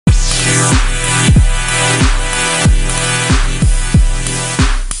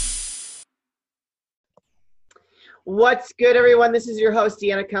What's good, everyone? This is your host,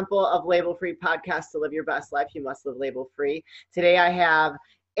 Deanna Kemple of Label Free Podcast. To live your best life, you must live label free. Today I have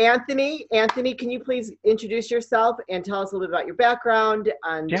Anthony. Anthony, can you please introduce yourself and tell us a little bit about your background?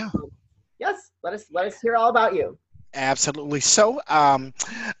 And Yeah, yes, let us hear all about you. absolutely.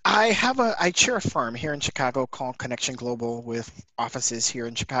 I chair a firm here in Chicago called Connection Global with offices here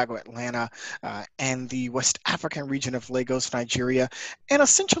in Chicago, Atlanta, and the West African region of Lagos, Nigeria. And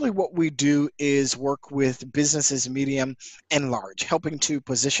essentially what we do is work with businesses, medium and large, helping to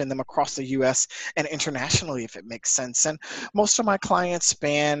position them across the US and internationally, if it makes sense. And most of my clients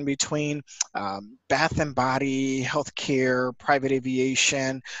span between bath and body, healthcare, private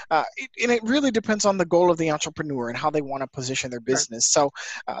aviation, and it really depends on the goal of the entrepreneur and how they want to position their Sure. business.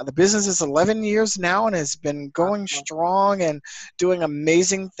 The business is 11 years now and has been going Awesome. strong and doing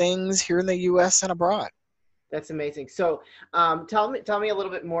amazing things here in the U.S. and abroad. That's amazing. So, tell me a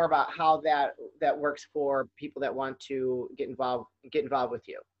little bit more about how that works for people that want to get involved with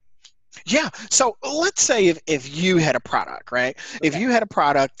you. Yeah. So let's say if you had a product, right? If Okay. you had a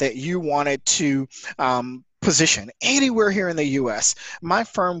product that you wanted to position anywhere here in the US, my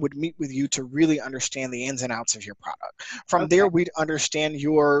firm would meet with you to really understand the ins and outs of your product. From there, Okay. we'd understand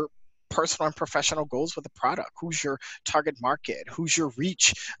your personal and professional goals with the product. Who's your target market? Who's your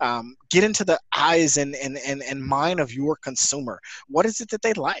reach? Get into the eyes and mind of your consumer. What is it that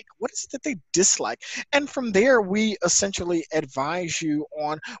they like? What is it that they dislike? And from there, we essentially advise you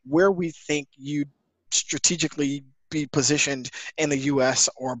on where we think you strategically be positioned in the US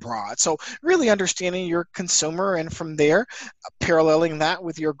or abroad. So really understanding your consumer and from there paralleling that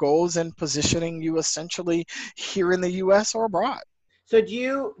with your goals and positioning you essentially here in the US or abroad. So do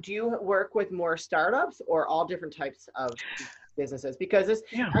you work with more startups or all different types of businesses? Because this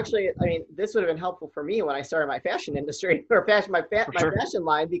Yeah, actually, I mean, this would have been helpful for me when I started my fashion industry or for my sure. fashion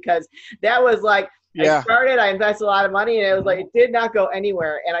line, because that was like Yeah. I invested a lot of money and it was like Mhm. it did not go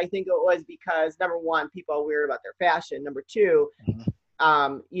anywhere. And I think it was because number one, people are weird about their fashion. Number two,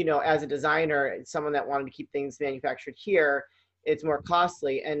 Mhm. as a designer, someone that wanted to keep things manufactured here, it's more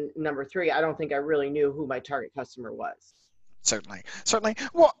costly. And number three, I don't think I really knew who my target customer was. Certainly, certainly.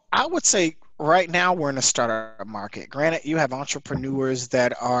 Well, I would say right now we're in a startup market. Granted, you have entrepreneurs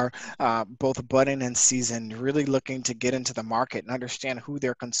that are both budding and seasoned, really looking to get into the market and understand who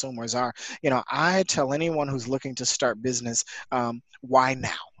their consumers are. I tell anyone who's looking to start business, why now?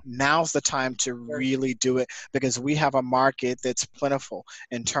 Now's the time to Sure. really do it because we have a market that's plentiful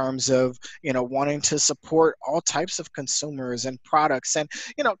in terms of, wanting to support all types of consumers and products. And,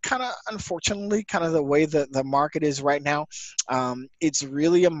 kind of unfortunately, kind of the way that the market is right now, it's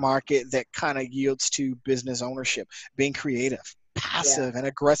really a market that kind of yields to business ownership, being creative, Yeah. passive, and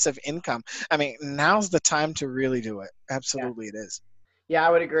aggressive income. I mean, now's the time to really do it. Yeah. Absolutely, it is. Yeah, I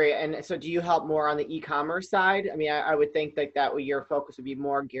would agree. And so do you help more on the e-commerce side? I mean, I would think that your focus would be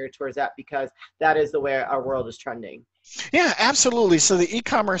more geared towards that because that is the way our world is trending. Yeah, absolutely. So the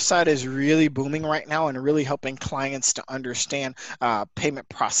e-commerce side is really booming right now and really helping clients to understand payment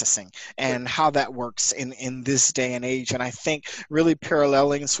processing Sure. and how that works in this day and age. And I think really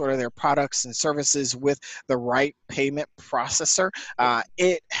paralleling sort of their products and services with the right payment processor,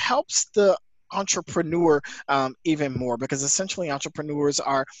 it helps the entrepreneur even more because essentially entrepreneurs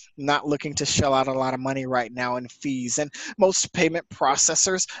are not looking to shell out a lot of money right now in fees, and most payment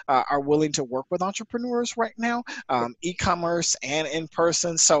processors are willing to work with entrepreneurs right now, e-commerce and in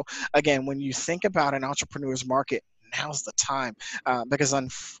person. So again, when you think about an entrepreneur's market, now's the time because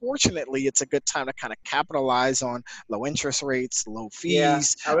unfortunately it's a good time to kind of capitalize on low interest rates, low Yeah,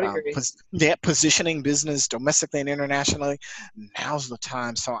 fees, I would agree. positioning business domestically and internationally. Now's the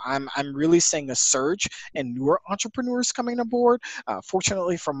time. So I'm really seeing a surge in newer entrepreneurs coming aboard.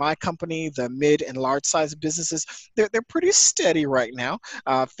 Fortunately for my company, the mid and large size businesses, they're pretty steady right now.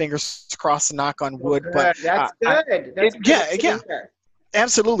 Fingers crossed, knock on Well, wood. But good. That's I, good. That's good. yeah, That's good yeah, to hear.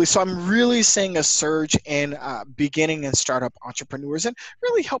 absolutely. So I'm really seeing a surge in beginning and startup entrepreneurs and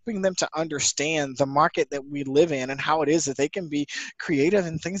really helping them to understand the market that we live in and how it is that they can be creative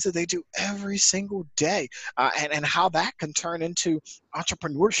in things that they do every single day, and how that can turn into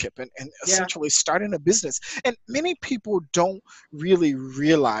entrepreneurship and Yeah. essentially starting a business. And many people don't really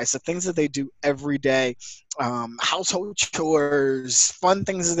realize the things that they do every day, household chores, fun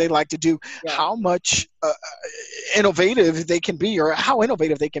things that they like to do, Yeah. how much innovative they can be or how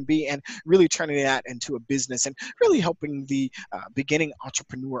innovative they can be and really turning that into a business and really helping the beginning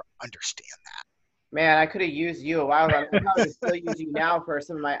entrepreneur understand Man, I could have used you a while ago. I mean, I probably would still use you now for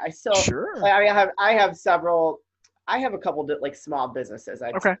some of my. I still, Sure. I mean, I have several. I have a couple like small businesses.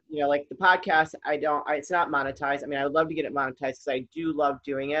 Okay. Like the podcast. I don't. It's not monetized. I mean, I would love to get it monetized because I do love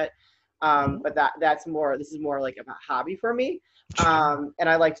doing it. But this is more like a hobby for me. Sure. And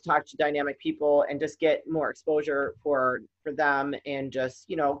I like to talk to dynamic people and just get more exposure for them, and just,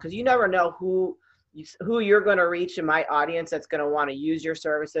 because you never know who you're going to reach in my audience that's going to want to use your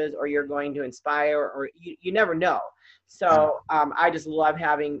services, or you're going to inspire, or you never know. Yeah. So I just love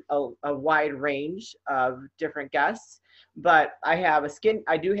having a wide range of different guests. But I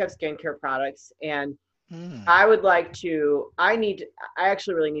do have skincare products, and Mm, I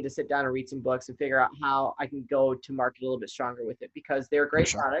actually really need to sit down and read some books and figure out how I can go to market a little bit stronger with it, because they're for great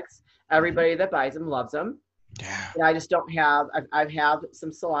sure. products. Hmm. Everybody that buys them loves them. Yeah. And I just don't have, I have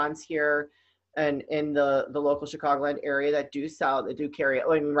some salons here and in the local Chicagoland area that do carry it.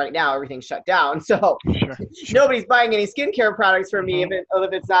 I mean, right now everything's shut down. So Sure. Sure. nobody's buying any skincare products from me Hmm.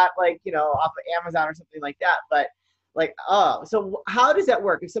 if it's not like, off of Amazon or something like that. But like, oh, so how does that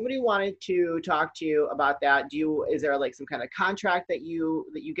work? If somebody wanted to talk to you about that, is there like some kind of contract that you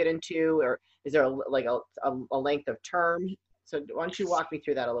get into, or is there a length of term? So why don't you walk me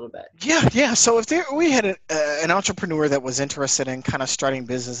through that a little bit? Yeah. So if we had an entrepreneur that was interested in kind of starting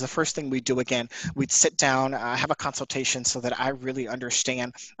business, the first thing we do, again, we'd sit down, have a consultation so that I really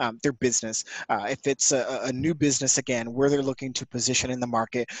understand their business. If it's a new business, again, where they're looking to position in the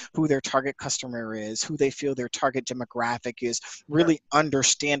market, who their target customer is, who they feel their target demographic is, Sure. really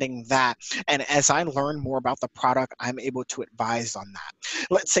understanding that. And as I learn more about the product, I'm able to advise on that.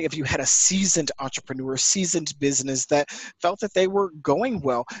 Let's say if you had a seasoned entrepreneur, seasoned business that felt that they were going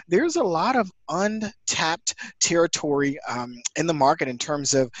well. There's a lot of untapped territory in the market in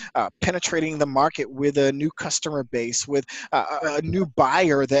terms of penetrating the market with a new customer base, with a new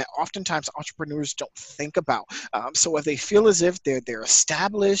buyer that oftentimes entrepreneurs don't think about. So if they feel as if they're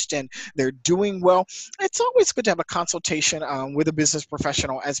established and they're doing well, it's always good to have a consultation with a business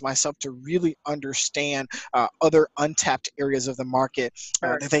professional as myself to really understand other untapped areas of the market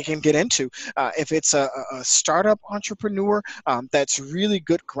Sure. that they can get into. If it's a startup entrepreneur, that's really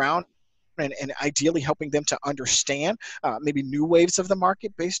good ground, and ideally helping them to understand maybe new waves of the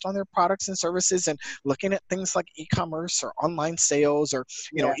market based on their products and services, and looking at things like e-commerce or online sales, or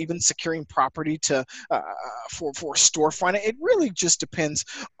Yeah. even securing property to for storefront. It really just depends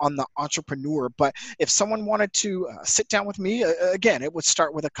on the entrepreneur. But if someone wanted to sit down with me, again, it would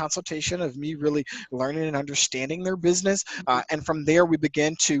start with a consultation of me really learning and understanding their business, and from there we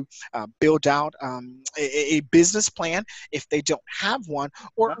begin to build out a business plan if they don't have one,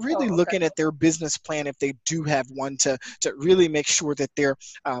 or really Oh, okay. looking at their business plan if they do have one, to really make sure that they're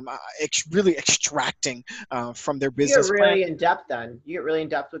really extracting from their You get business plan. really in depth then. You get really in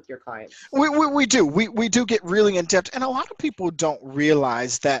depth with your clients. We do get really in depth, and a lot of people don't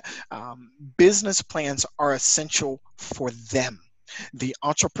realize that business plans are essential for them, the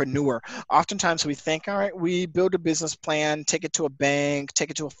entrepreneur. Oftentimes we think, all right, we build a business plan, take it to a bank, take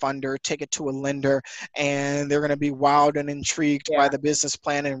it to a funder, take it to a lender, and they're going to be wild and intrigued by Yeah. the business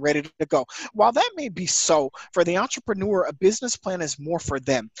plan and ready to go. While that may be so, for the entrepreneur, a business plan is more for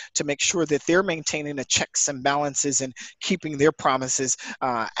them, to make sure that they're maintaining the checks and balances and keeping their promises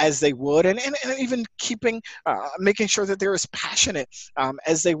as they would, and even making sure that they're as passionate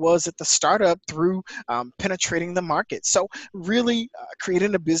as they was at the startup through penetrating the market. So really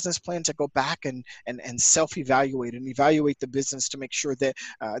creating a business plan to go back and self-evaluate and evaluate the business to make sure that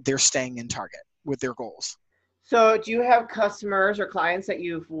they're staying in target with their goals. So do you have customers or clients that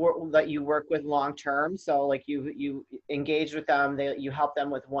that you work with long term? So like you engage with them, you help them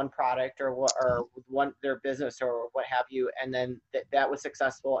with one product or with one their business or what have you, and then that was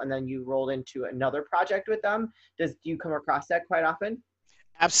successful, and then you rolled into another project with them. Do you come across that quite often?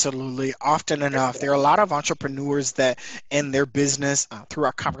 Absolutely. Often enough, there are a lot of entrepreneurs that in their business, through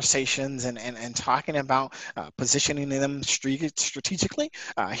our conversations and talking about positioning them strategically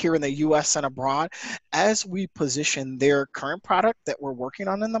here in the US and abroad, as we position their current product that we're working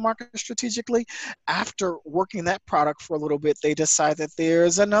on in the market strategically, after working that product for a little bit, they decide that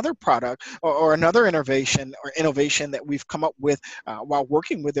there's another product or another innovation that we've come up with while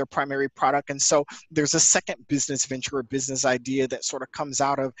working with their primary product. And so there's a second business venture or business idea that sort of comes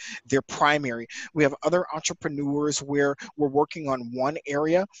out of their primary. We have other entrepreneurs where we're working on one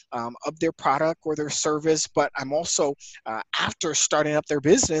area of their product or their service, but I'm also, after starting up their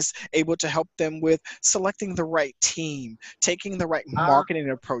business, able to help them with selecting the right team, taking the right Ah,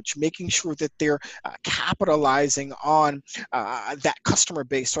 marketing approach, making sure that they're capitalizing on that customer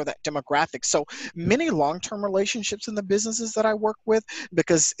base or that demographic. So many long-term relationships in the businesses that I work with,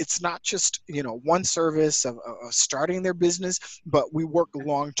 because it's not just one service of starting their business, but we work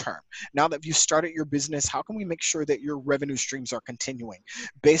long term? Now that you started your business, how can we make sure that your revenue streams are continuing?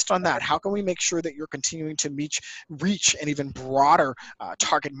 Based on that, how can we make sure that you're continuing to reach an even broader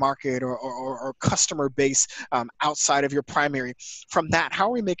target market or customer base outside of your primary? From that, how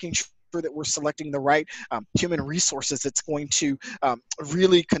are we making sure that we're selecting the right human resources that's going to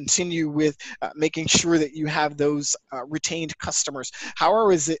really continue with making sure that you have those retained customers? How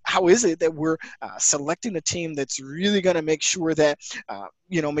is it that we're selecting a team that's really going to make sure that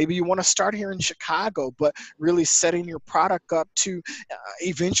maybe you want to start here in Chicago, but really setting your product up to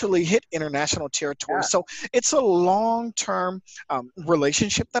eventually hit international territory? Yeah. So it's a long-term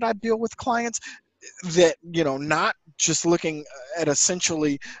relationship that I build with clients, that not just looking at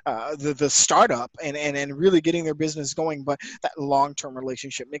essentially the startup and really getting their business going, but that long-term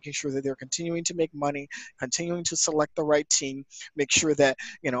relationship, making sure that they're continuing to make money, continuing to select the right team, make sure that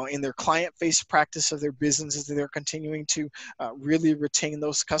in their client-based practice of their businesses, they're continuing to really retain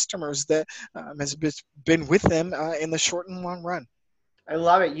those customers that has been with them in the short and long run. I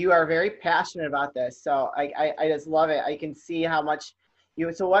love it. You are very passionate about this. So I just love it. I can see how much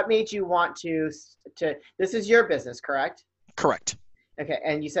so what made you want to, this is your business, correct? Correct. Okay.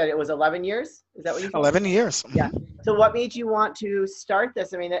 And you said it was 11 years? Is that what you said? 11 years. Yeah. So what made you want to start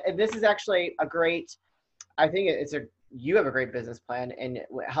this? I mean, this is actually I think you have a great business plan and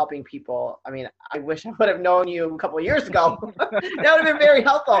helping people. I mean, I wish I would have known you a couple of years ago. That would have been very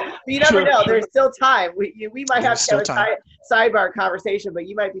helpful. But you never know. There's still time. We might have to have a sidebar conversation, but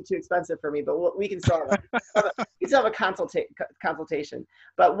you might be too expensive for me. But we can still have a consultation.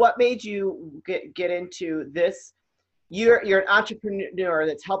 But what made you get into this? You're an entrepreneur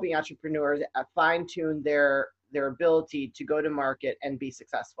that's helping entrepreneurs fine tune their ability to go to market and be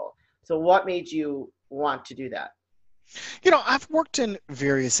successful. So what made you want to do that? I've worked in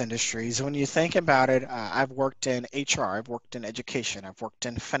various industries. When you think about it, I've worked in HR, I've worked in education, I've worked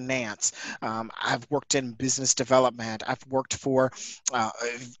in finance, I've worked in business development, I've worked for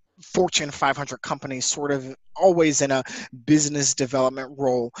Fortune 500 companies, sort of always in a business development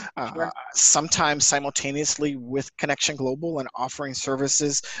role, sometimes simultaneously with Connection Global and offering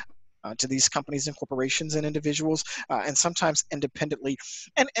services to these companies and corporations and individuals, and sometimes independently,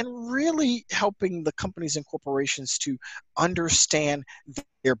 and really helping the companies and corporations to understand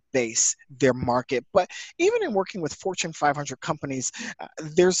their base, their market. But even in working with Fortune 500 companies,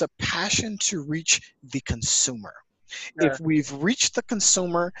 there's a passion to reach the consumer. Sure. If we've reached the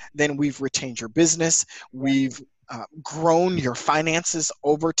consumer, then we've retained your business, we've grown your finances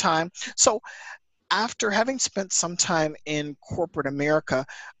over time. So after having spent some time in corporate America,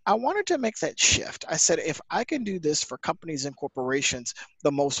 I wanted to make that shift. I said, if I can do this for companies and corporations,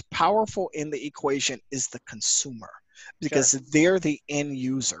 the most powerful in the equation is the consumer, because they're the end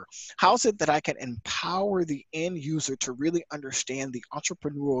user. How is it that I can empower the end user to really understand the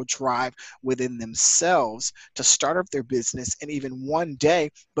entrepreneurial drive within themselves to start up their business and even one day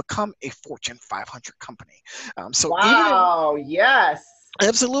become a Fortune 500 company? Yes.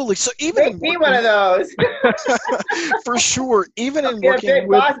 Absolutely. So even be one of those. For sure. Even in working big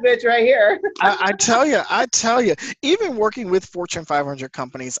with boss bitch right here. I tell you, even working with Fortune 500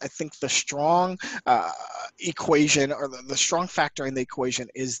 companies, I think the strong equation, or the strong factor in the equation,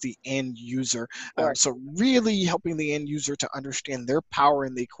 is the end user. So really helping the end user to understand their power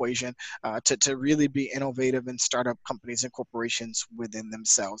in the equation, to really be innovative and start up companies and corporations within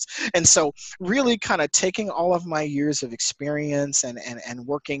themselves. And so really kind of taking all of my years of experience and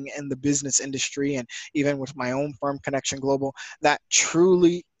working in the business industry, and even with my own firm, Connection Global, that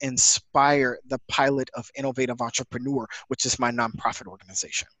truly inspire the pilot of Innovative Entrepreneur, which is my nonprofit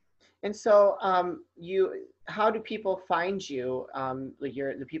organization. And so how do people find you, like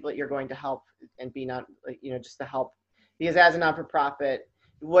the people that you're going to help and be just to help? Because as a non-for-profit,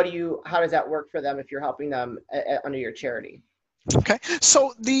 how does that work for them if you're helping them under your charity? Okay,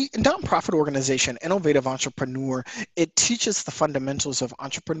 so the nonprofit organization, Innovative Entrepreneur, it teaches the fundamentals of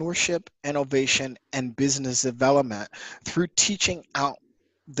entrepreneurship, innovation, and business development through teaching out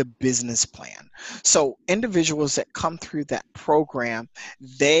the business plan. So individuals that come through that program,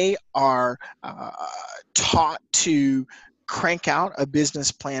 they are taught to crank out a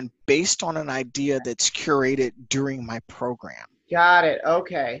business plan based on an idea that's curated during my program. Got it.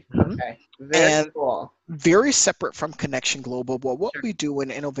 Okay. Okay. Very cool. Very separate from Connection Global. But what we do in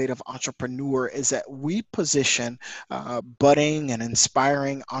Innovative Entrepreneur is that we position budding and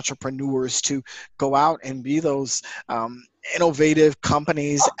inspiring entrepreneurs to go out and be those innovative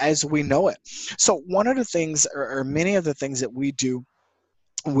companies as we know it. So one of the things, or many of the things that we do,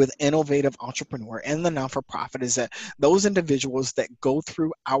 with Innovative Entrepreneur and the non-for-profit is that those individuals that go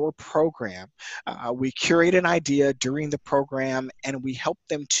through our program, we curate an idea during the program and we help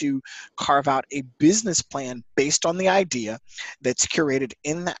them to carve out a business plan based on the idea that's curated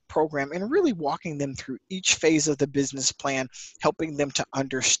in that program, and really walking them through each phase of the business plan, helping them to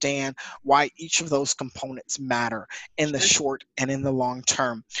understand why each of those components matter in the Sure. short and in the long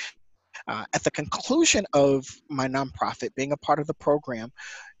term. At the conclusion of my nonprofit, being a part of the program,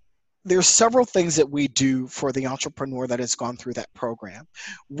 there's several things that we do for the entrepreneur that has gone through that program.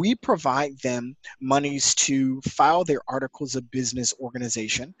 We provide them monies to file their articles of business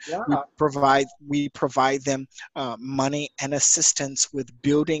organization. We Wow. provide them money and assistance with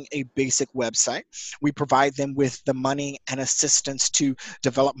building a basic website. We provide them with the money and assistance to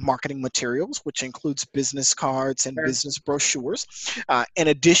develop marketing materials, which includes business cards and Sure. business brochures. In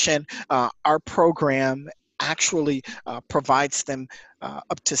addition, our program actually provides them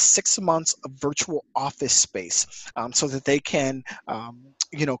up to 6 months of virtual office space, so that they can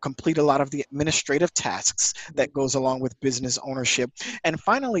complete a lot of the administrative tasks that goes along with business ownership. And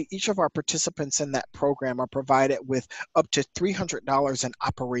finally, each of our participants in that program are provided with up to $300 in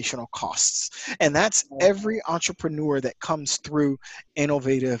operational costs, and that's every entrepreneur that comes through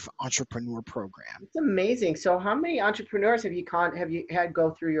Innovative Entrepreneur Program. It's amazing. So how many entrepreneurs have you had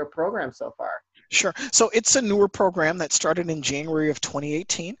go through your program so far? Sure. So it's a newer program that started in January of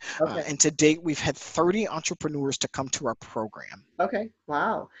 2018. Okay. And to date, we've had 30 entrepreneurs to come to our program. Okay.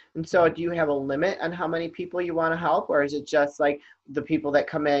 Wow. And so do you have a limit on how many people you want to help, or is it just like the people that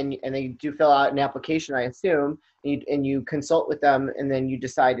come in and they do fill out an application, I assume, and you consult with them and then you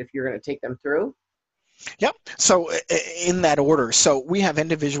decide if you're going to take them through? Yep. So in that order, so we have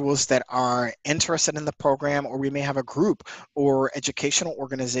individuals that are interested in the program, or we may have a group or educational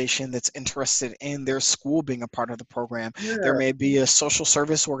organization that's interested in their school being a part of the program. There Sure. may be a social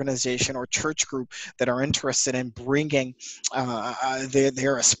service organization or church group that are interested in bringing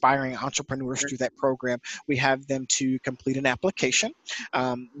their aspiring entrepreneurs Sure. through that program. We have them to complete an application.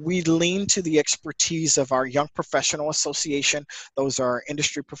 We lean to the expertise of our Young Professional Association. Those are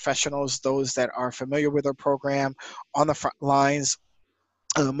industry professionals, those that are familiar with our program on the front lines,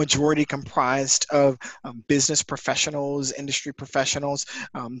 majority comprised of business professionals, industry professionals,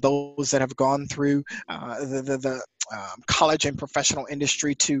 those that have gone through the college and professional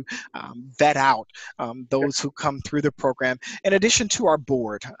industry to vet out those who come through the program. In addition to our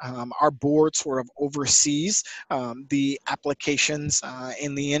board sort of oversees the applications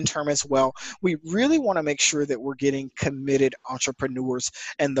in the interim as well. We really want to make sure that we're getting committed entrepreneurs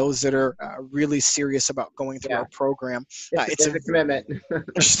and those that are really serious about going through Yeah. our program. It's It's a a commitment.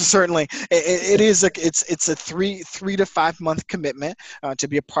 Certainly, it is it's a three to 5 month commitment to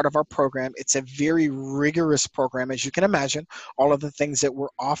be a part of our program. It's a very rigorous program, as you can imagine. All of the things that we're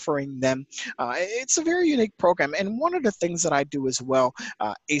offering them, it's a very unique program. And one of the things that I do as well,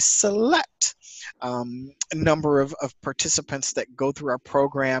 a select number of participants that go through our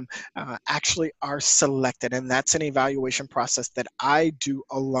program actually are selected, and that's an evaluation process that I do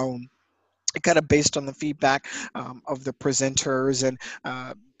alone, kind of based on the feedback of the presenters and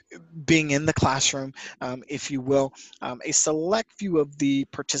being in the classroom, if you will. A select few of the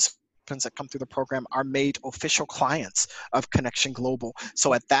participants that come through the program are made official clients of Connection Global.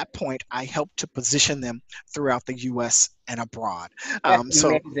 So at that point, I help to position them throughout the U.S. and abroad. That's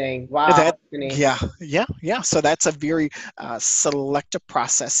So amazing. Wow, that, Anthony. yeah. So that's a very selective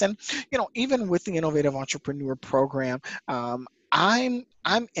process. And even with the Innovative Entrepreneur Program,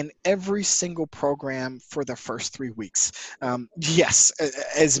 I'm in every single program for the first 3 weeks. Yes,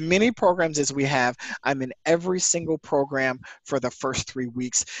 as many programs as we have, I'm in every single program for the first 3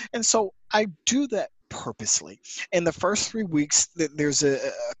 weeks, and so I do that purposely. In the first 3 weeks, there's a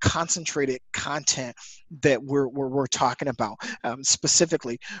concentrated content that we're talking about,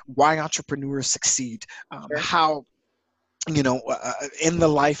 specifically why entrepreneurs succeed, Sure. how in the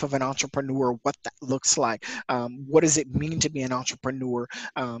life of an entrepreneur, what that looks like. What does it mean to be an entrepreneur?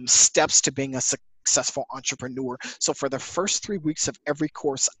 Steps to being a successful entrepreneur. So for the first 3 weeks of every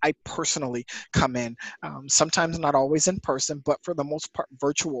course, I personally come in, sometimes not always in person, but for the most part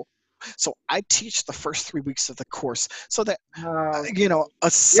virtual. So I teach the first 3 weeks of the course so that, Um, you're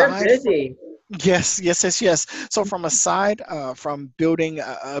aside from, busy. Yes. So from building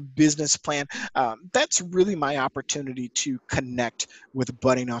a business plan, that's really my opportunity to connect with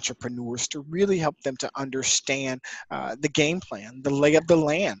budding entrepreneurs to really help them to understand the game plan, the lay of the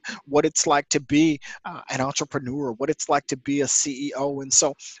land, what it's like to be an entrepreneur, what it's like to be a CEO. And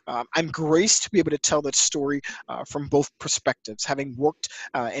so I'm graced to be able to tell that story from both perspectives, having worked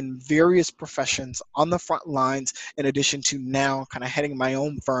in various professions on the front lines, in addition to now kind of heading my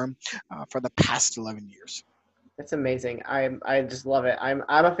own firm for the past 11 years. That's amazing. I just love it. I'm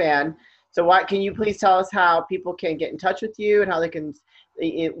a fan. So what can you please tell us how people can get in touch with you and how they can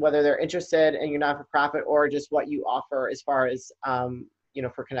whether they're interested in your not-for-profit or just what you offer as far as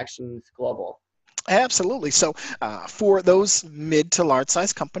for Connections Global. Absolutely. So, for those mid to large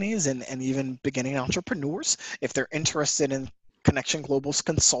size companies and even beginning entrepreneurs, if they're interested in Connection Global's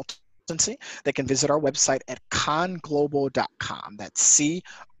consultancy, they can visit our website at conglobal.com. That's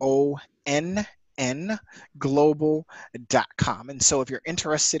CONN global.com. And so if you're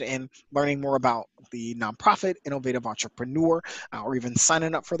interested in learning more about the nonprofit innovative entrepreneur, or even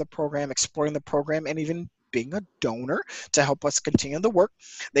signing up for the program, exploring the program, and even being a donor to help us continue the work,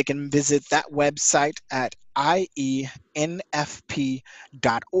 they can visit that website at ienfp.org.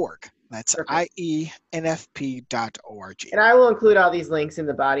 That's Perfect. ienfp.org. And I will include all these links in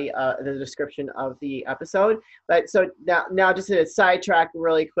the body, the description of the episode. But so now just to sidetrack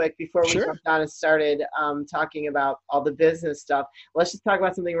really quick before we Sure. jumped on and started talking about all the business stuff, let's just talk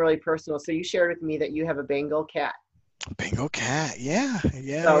about something really personal. So you shared with me that you have a Bengal cat. Bengal cat. Yeah.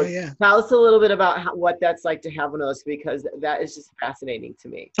 So tell us a little bit about what that's like to have one of those, because that is just fascinating to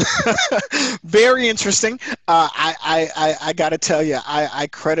me. Very interesting. I got to tell you, I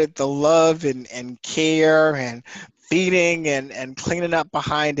credit the love and care and feeding and cleaning up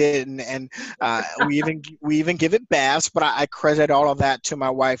behind it, and we even give it baths. But I credit all of that to my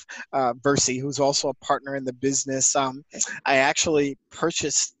wife, Versi, who's also a partner in the business. I actually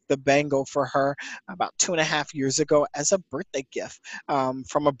purchased the Bengal for her about 2.5 years ago as a birthday gift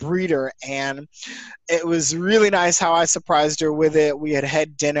from a breeder, and it was really nice how I surprised her with it. We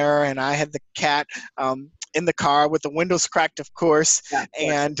had dinner, and I had the cat in the car with the windows cracked, of course. Yeah, of course.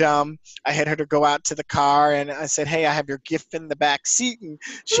 And I had her to go out to the car, and I said, "Hey, I have your gift in the back seat." And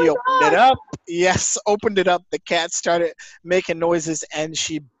Oh she my opened it gosh. up. Yes, opened it up. The cat started making noises, and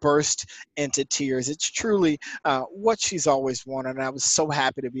she burst into tears. It's truly what she's always wanted, and I was so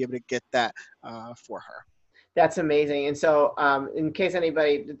happy to be able to get that for her. That's amazing. And so, in case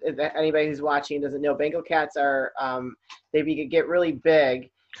anybody who's watching doesn't know, Bengal cats are get really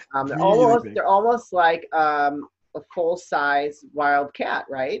big. Really big. They're almost like a full size wild cat,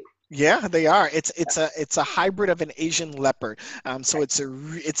 right? Yeah, they are. It's a hybrid of an Asian leopard. So it's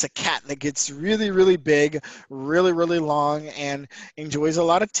a cat that gets really big, really long, and enjoys a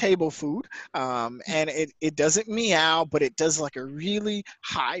lot of table food. And it doesn't meow, but it does like a really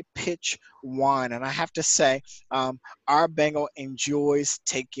high pitch whine. And I have to say, our Bengal enjoys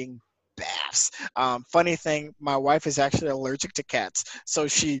taking baths. Funny thing, my wife is actually allergic to cats, so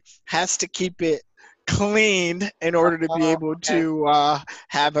she has to keep it cleaned in order to be Oh, able okay. to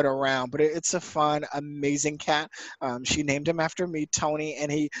have it around. But it's a fun, amazing cat. She named him after me, Tony,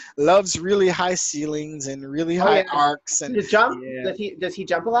 and he loves really high ceilings and really Oh high yeah. arcs. And Does he jump? yeah, Does he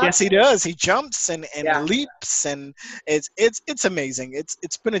jump a lot? yes, he does. He jumps and Yeah. leaps, and it's amazing.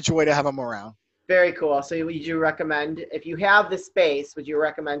 It's been a joy to have him around. Very cool. So would you recommend, if you have the space, would you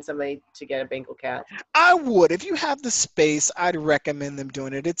recommend somebody to get a Bengal cat? I would. If you have the space, I'd recommend them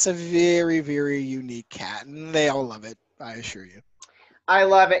doing it. It's a very unique cat, and they all love it, I assure you. I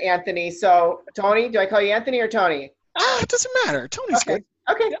love it, Anthony. So Tony, do I call you Anthony or Tony? It doesn't matter. Tony's Okay. good.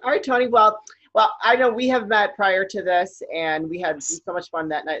 Okay. All right, Tony. Well, I know we have met prior to this, and we had so much fun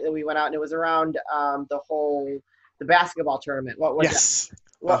that night that we went out, and it was around the basketball tournament. What was that? Yes.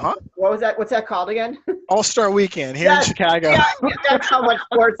 What what was that? What's that called again? All-Star Weekend here in Yes. Chicago. Yeah, that's how much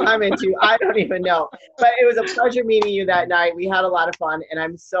sports I'm into. I don't even know. But it was a pleasure meeting you that night. We had a lot of fun, and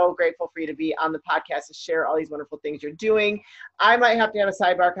I'm so grateful for you to be on the podcast to share all these wonderful things you're doing. I might have to have a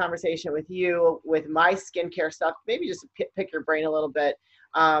sidebar conversation with you with my skincare stuff, maybe just pick your brain a little bit,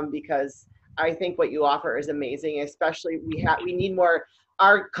 because I think what you offer is amazing. Especially we need more.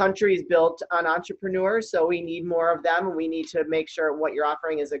 Our country is built on entrepreneurs, so we need more of them, and we need to make sure what you're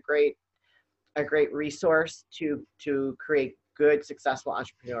offering is a great resource to create good, successful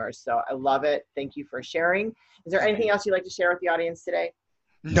entrepreneurs. So I love it. Thank you for sharing. Is there anything else you'd like to share with the audience today?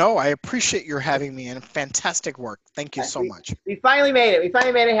 No, I appreciate your having me and fantastic work. Thank you Yes, so much. we finally made it. We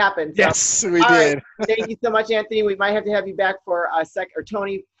finally made it happen. So, Yes, we all right. did. Thank you so much, Anthony. We might have to have you back for a second, or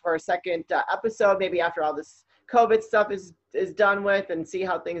Tony for a second episode, maybe after all this COVID stuff is done with and see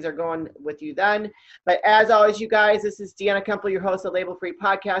how things are going with you then. But as always, you guys, this is Deanna Kempel, your host of Label Free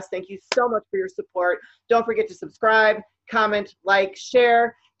Podcast. Thank you so much for your support. Don't forget to subscribe, comment, like,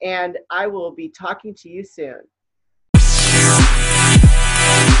 share, and I will be talking to you soon.